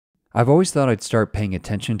I've always thought I'd start paying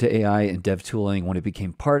attention to AI and dev tooling when it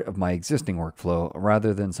became part of my existing workflow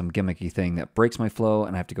rather than some gimmicky thing that breaks my flow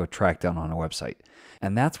and I have to go track down on a website.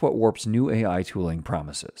 And that's what Warp's new AI tooling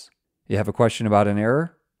promises. You have a question about an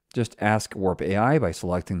error? Just ask Warp AI by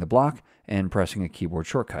selecting the block and pressing a keyboard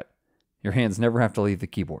shortcut. Your hands never have to leave the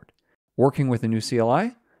keyboard. Working with a new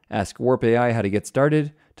CLI? Ask Warp AI how to get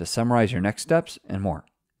started, to summarize your next steps, and more.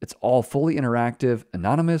 It's all fully interactive,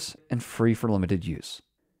 anonymous, and free for limited use.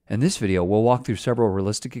 In this video, we'll walk through several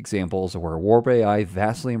realistic examples of where Warp AI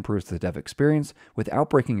vastly improves the dev experience without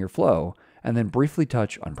breaking your flow, and then briefly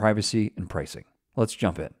touch on privacy and pricing. Let's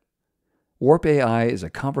jump in. Warp AI is a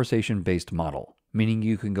conversation-based model, meaning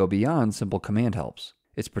you can go beyond simple command helps.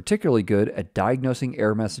 It's particularly good at diagnosing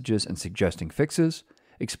error messages and suggesting fixes,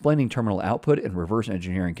 explaining terminal output and reverse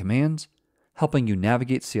engineering commands, helping you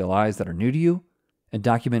navigate CLIs that are new to you, and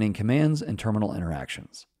documenting commands and terminal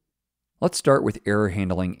interactions. Let's start with error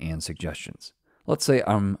handling and suggestions. Let's say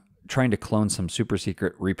I'm trying to clone some super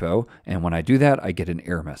secret repo, and when I do that, I get an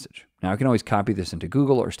error message. Now I can always copy this into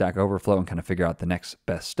Google or Stack Overflow and kind of figure out the next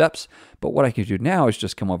best steps, but what I can do now is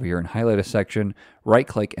just come over here and highlight a section, right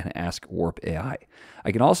click and ask Warp AI.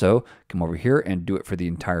 I can also come over here and do it for the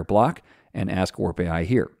entire block and ask Warp AI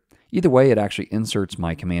here. Either way, it actually inserts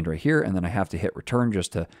my command right here, and then I have to hit return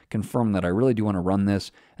just to confirm that I really do want to run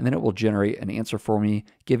this, and then it will generate an answer for me,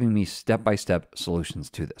 giving me step-by-step solutions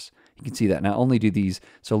to this. You can see that not only do these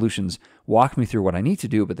solutions walk me through what I need to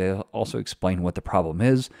do, but they also explain what the problem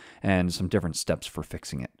is and some different steps for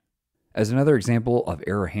fixing it. As another example of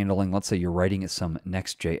error handling, let's say you're writing some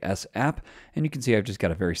Next.js app, and you can see I've just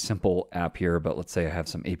got a very simple app here, but let's say I have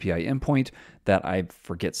some API endpoint that I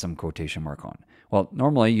forget some quotation mark on. Well,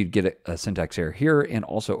 normally you'd get a syntax error here and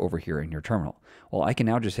also over here in your terminal. Well, I can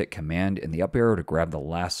now just hit Command and the up arrow to grab the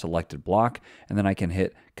last selected block, and then I can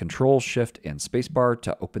hit Control, Shift, and Spacebar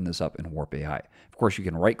to open this up in Warp AI. Of course, you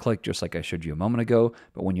can right-click just like I showed you a moment ago,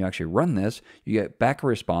 but when you actually run this, you get back a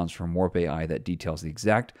response from Warp AI that details the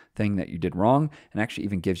exact thing that you did wrong and actually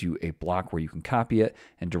even gives you a block where you can copy it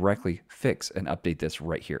and directly fix and update this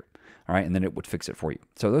right here. All right, and then it would fix it for you.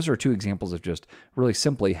 So those are two examples of just really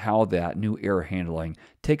simply how that new error handling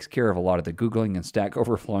takes care of a lot of the Googling and Stack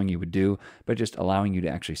Overflowing you would do, but just allowing you to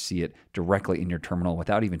actually see it directly in your terminal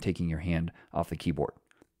without even taking your hand off the keyboard.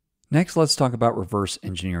 Next, let's talk about reverse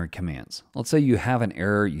engineering commands. Let's say you have an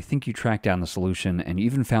error, you think you tracked down the solution, and you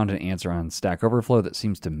even found an answer on Stack Overflow that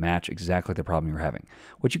seems to match exactly the problem you're having.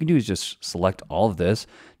 What you can do is just select all of this,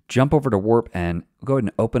 jump over to Warp and go ahead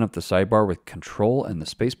and open up the sidebar with Control and the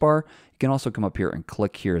spacebar. You can also come up here and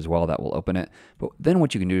click here as well. That will open it. But then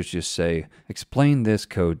what you can do is just say, explain this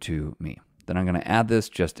code to me. Then I'm going to add this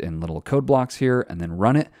just in little code blocks here and then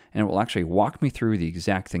run it. And it will actually walk me through the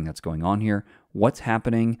exact thing that's going on here, what's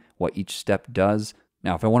happening, what each step does.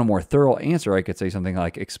 Now, if I want a more thorough answer, I could say something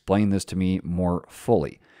like, explain this to me more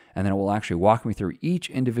fully. And then it will actually walk me through each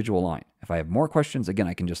individual line. If I have more questions, again,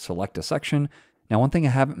 I can just select a section. Now, one thing I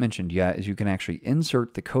haven't mentioned yet is you can actually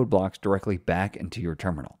insert the code blocks directly back into your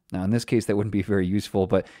terminal. Now, in this case, that wouldn't be very useful,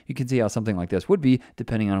 but you can see how something like this would be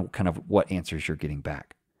depending on kind of what answers you're getting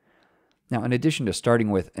back. Now, in addition to starting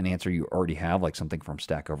with an answer you already have, like something from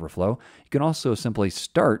Stack Overflow, you can also simply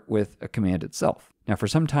start with a command itself. Now, for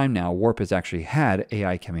some time now, Warp has actually had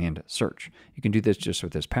AI command search. You can do this just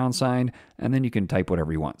with this £, and then you can type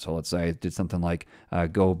whatever you want. So let's say I did something like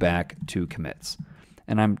go back to commits.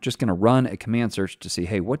 And I'm just going to run a command search to see,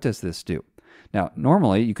 hey, what does this do? Now,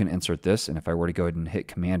 normally you can insert this, and if I were to go ahead and hit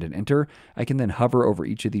Command and Enter, I can then hover over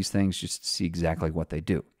each of these things just to see exactly what they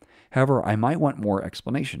do. However, I might want more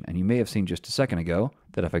explanation, and you may have seen just a second ago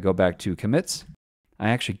that if I go back to commits, I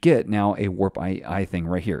actually get now a Warp AI thing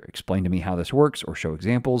right here. Explain to me how this works or show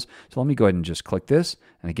examples. So let me go ahead and just click this.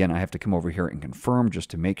 And again, I have to come over here and confirm just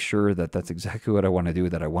to make sure that that's exactly what I want to do,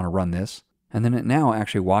 that I want to run this. And then it now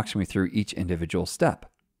actually walks me through each individual step.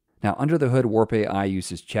 Now, under the hood, Warp AI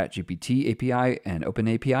uses ChatGPT API and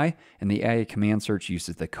OpenAPI, and the AI command search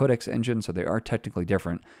uses the Codex engine, so they are technically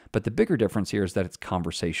different. But the bigger difference here is that it's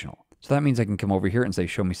conversational. So that means I can come over here and say,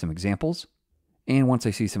 show me some examples. And once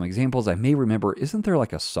I see some examples, I may remember, isn't there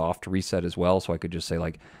like a soft reset as well? So I could just say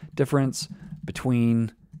like difference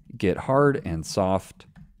between get hard and soft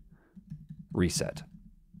reset.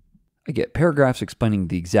 I get paragraphs explaining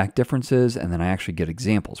the exact differences, and then I actually get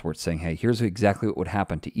examples where it's saying, hey, here's exactly what would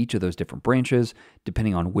happen to each of those different branches,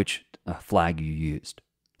 depending on which flag you used.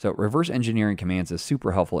 So reverse engineering commands is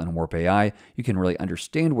super helpful in Warp AI. You can really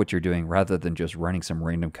understand what you're doing rather than just running some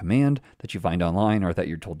random command that you find online or that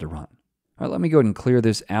you're told to run. All right, let me go ahead and clear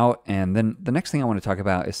this out, and then the next thing I want to talk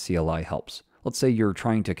about is CLI helps. Let's say you're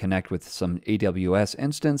trying to connect with some AWS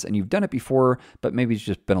instance and you've done it before, but maybe it's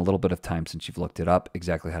just been a little bit of time since you've looked it up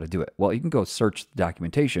exactly how to do it. Well, you can go search the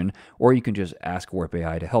documentation, or you can just ask Warp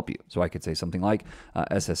AI to help you. So I could say something like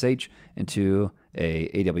SSH into a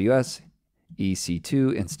AWS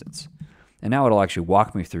EC2 instance. And now it'll actually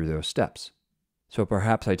walk me through those steps. So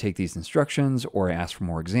perhaps I take these instructions or I ask for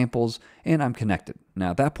more examples and I'm connected.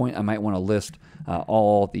 Now at that point, I might want to list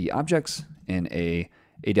all the objects in a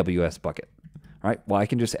AWS bucket. All right, well, I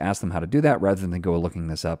can just ask them how to do that rather than go looking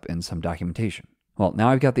this up in some documentation. Well, now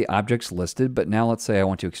I've got the objects listed, but now let's say I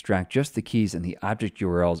want to extract just the keys and the object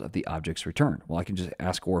URLs of the objects returned. Well, I can just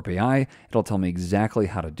ask Warp AI. It'll tell me exactly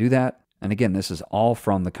how to do that. And again, this is all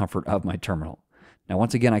from the comfort of my terminal. Now,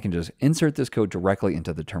 once again, I can just insert this code directly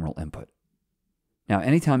into the terminal input. Now,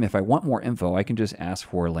 anytime if I want more info, I can just ask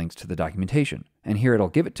for links to the documentation. And here it'll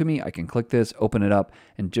give it to me. I can click this, open it up,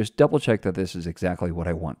 and just double check that this is exactly what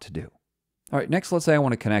I want to do. All right, next, let's say I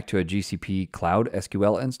want to connect to a GCP Cloud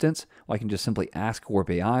SQL instance. Well, I can just simply ask Warp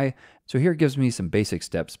AI. So here it gives me some basic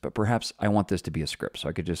steps, but perhaps I want this to be a script. So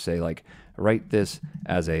I could just say like, write this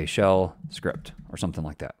as a shell script or something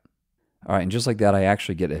like that. All right, and just like that, I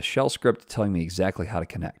actually get a shell script telling me exactly how to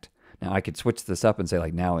connect. Now I could switch this up and say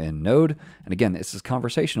like now in Node. And again, this is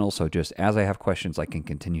conversational. So just as I have questions, I can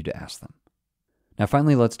continue to ask them. Now,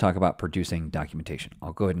 finally, let's talk about producing documentation.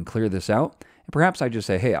 I'll go ahead and clear this out. And perhaps I just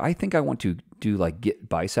say, hey, I think I want to do like git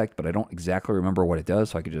bisect, but I don't exactly remember what it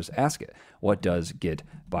does. So I could just ask it, what does git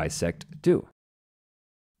bisect do?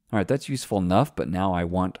 All right, that's useful enough, but now I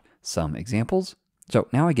want some examples. So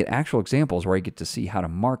now I get actual examples where I get to see how to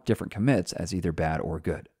mark different commits as either bad or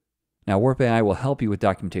good. Now, Warp AI will help you with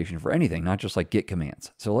documentation for anything, not just like git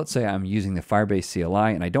commands. So let's say I'm using the Firebase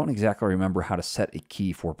CLI and I don't exactly remember how to set a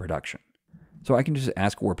key for production. So I can just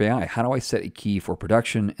ask Warp AI, how do I set a key for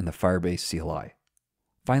production in the Firebase CLI?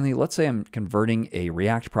 Finally, let's say I'm converting a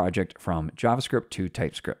React project from JavaScript to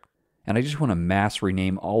TypeScript. And I just want to mass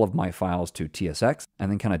rename all of my files to TSX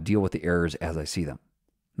and then kind of deal with the errors as I see them.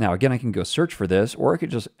 Now, again, I can go search for this, or I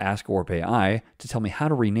could just ask Warp AI to tell me how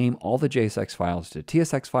to rename all the JSX files to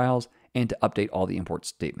TSX files and to update all the import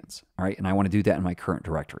statements. All right, and I want to do that in my current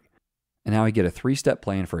directory. And now I get a 3-step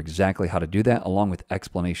plan for exactly how to do that, along with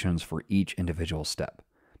explanations for each individual step.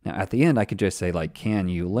 Now, at the end, I could just say like, can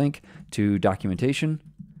you link to documentation?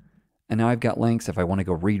 And now I've got links if I want to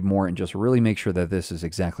go read more and just really make sure that this is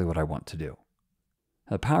exactly what I want to do.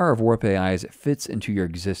 The power of Warp AI is it fits into your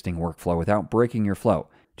existing workflow without breaking your flow.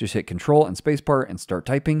 Just hit Control and Spacebar and start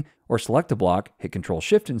typing, or select a block, hit Control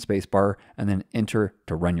Shift and Spacebar, and then Enter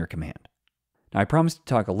to run your command. Now, I promised to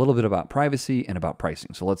talk a little bit about privacy and about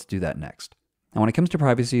pricing, so let's do that next. Now, when it comes to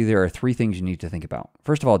privacy, there are 3 things you need to think about.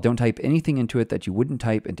 First of all, don't type anything into it that you wouldn't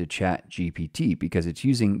type into ChatGPT because it's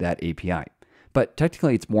using that API. But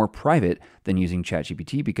technically, it's more private than using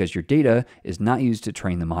ChatGPT because your data is not used to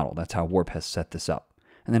train the model. That's how Warp has set this up.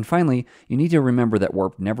 And then finally, you need to remember that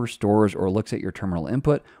Warp never stores or looks at your terminal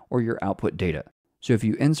input or your output data. So if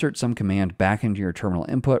you insert some command back into your terminal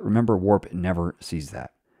input, remember Warp never sees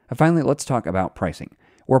that. And finally, let's talk about pricing.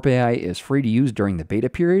 Warp AI is free to use during the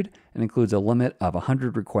beta period and includes a limit of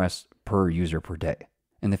 100 requests per user per day.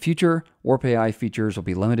 In the future, Warp AI features will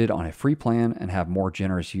be limited on a free plan and have more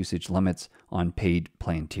generous usage limits on paid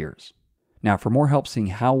plan tiers. Now, for more help seeing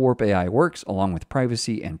how Warp AI works, along with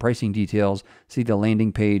privacy and pricing details, see the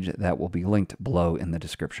landing page that will be linked below in the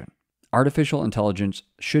description. Artificial intelligence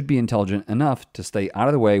should be intelligent enough to stay out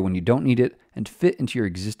of the way when you don't need it and fit into your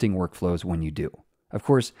existing workflows when you do. Of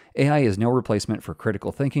course, AI is no replacement for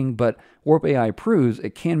critical thinking, but Warp AI proves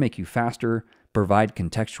it can make you faster, provide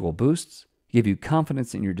contextual boosts, give you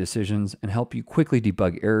confidence in your decisions, and help you quickly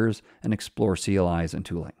debug errors and explore CLIs and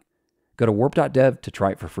tooling. Go to warp.dev to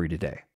try it for free today.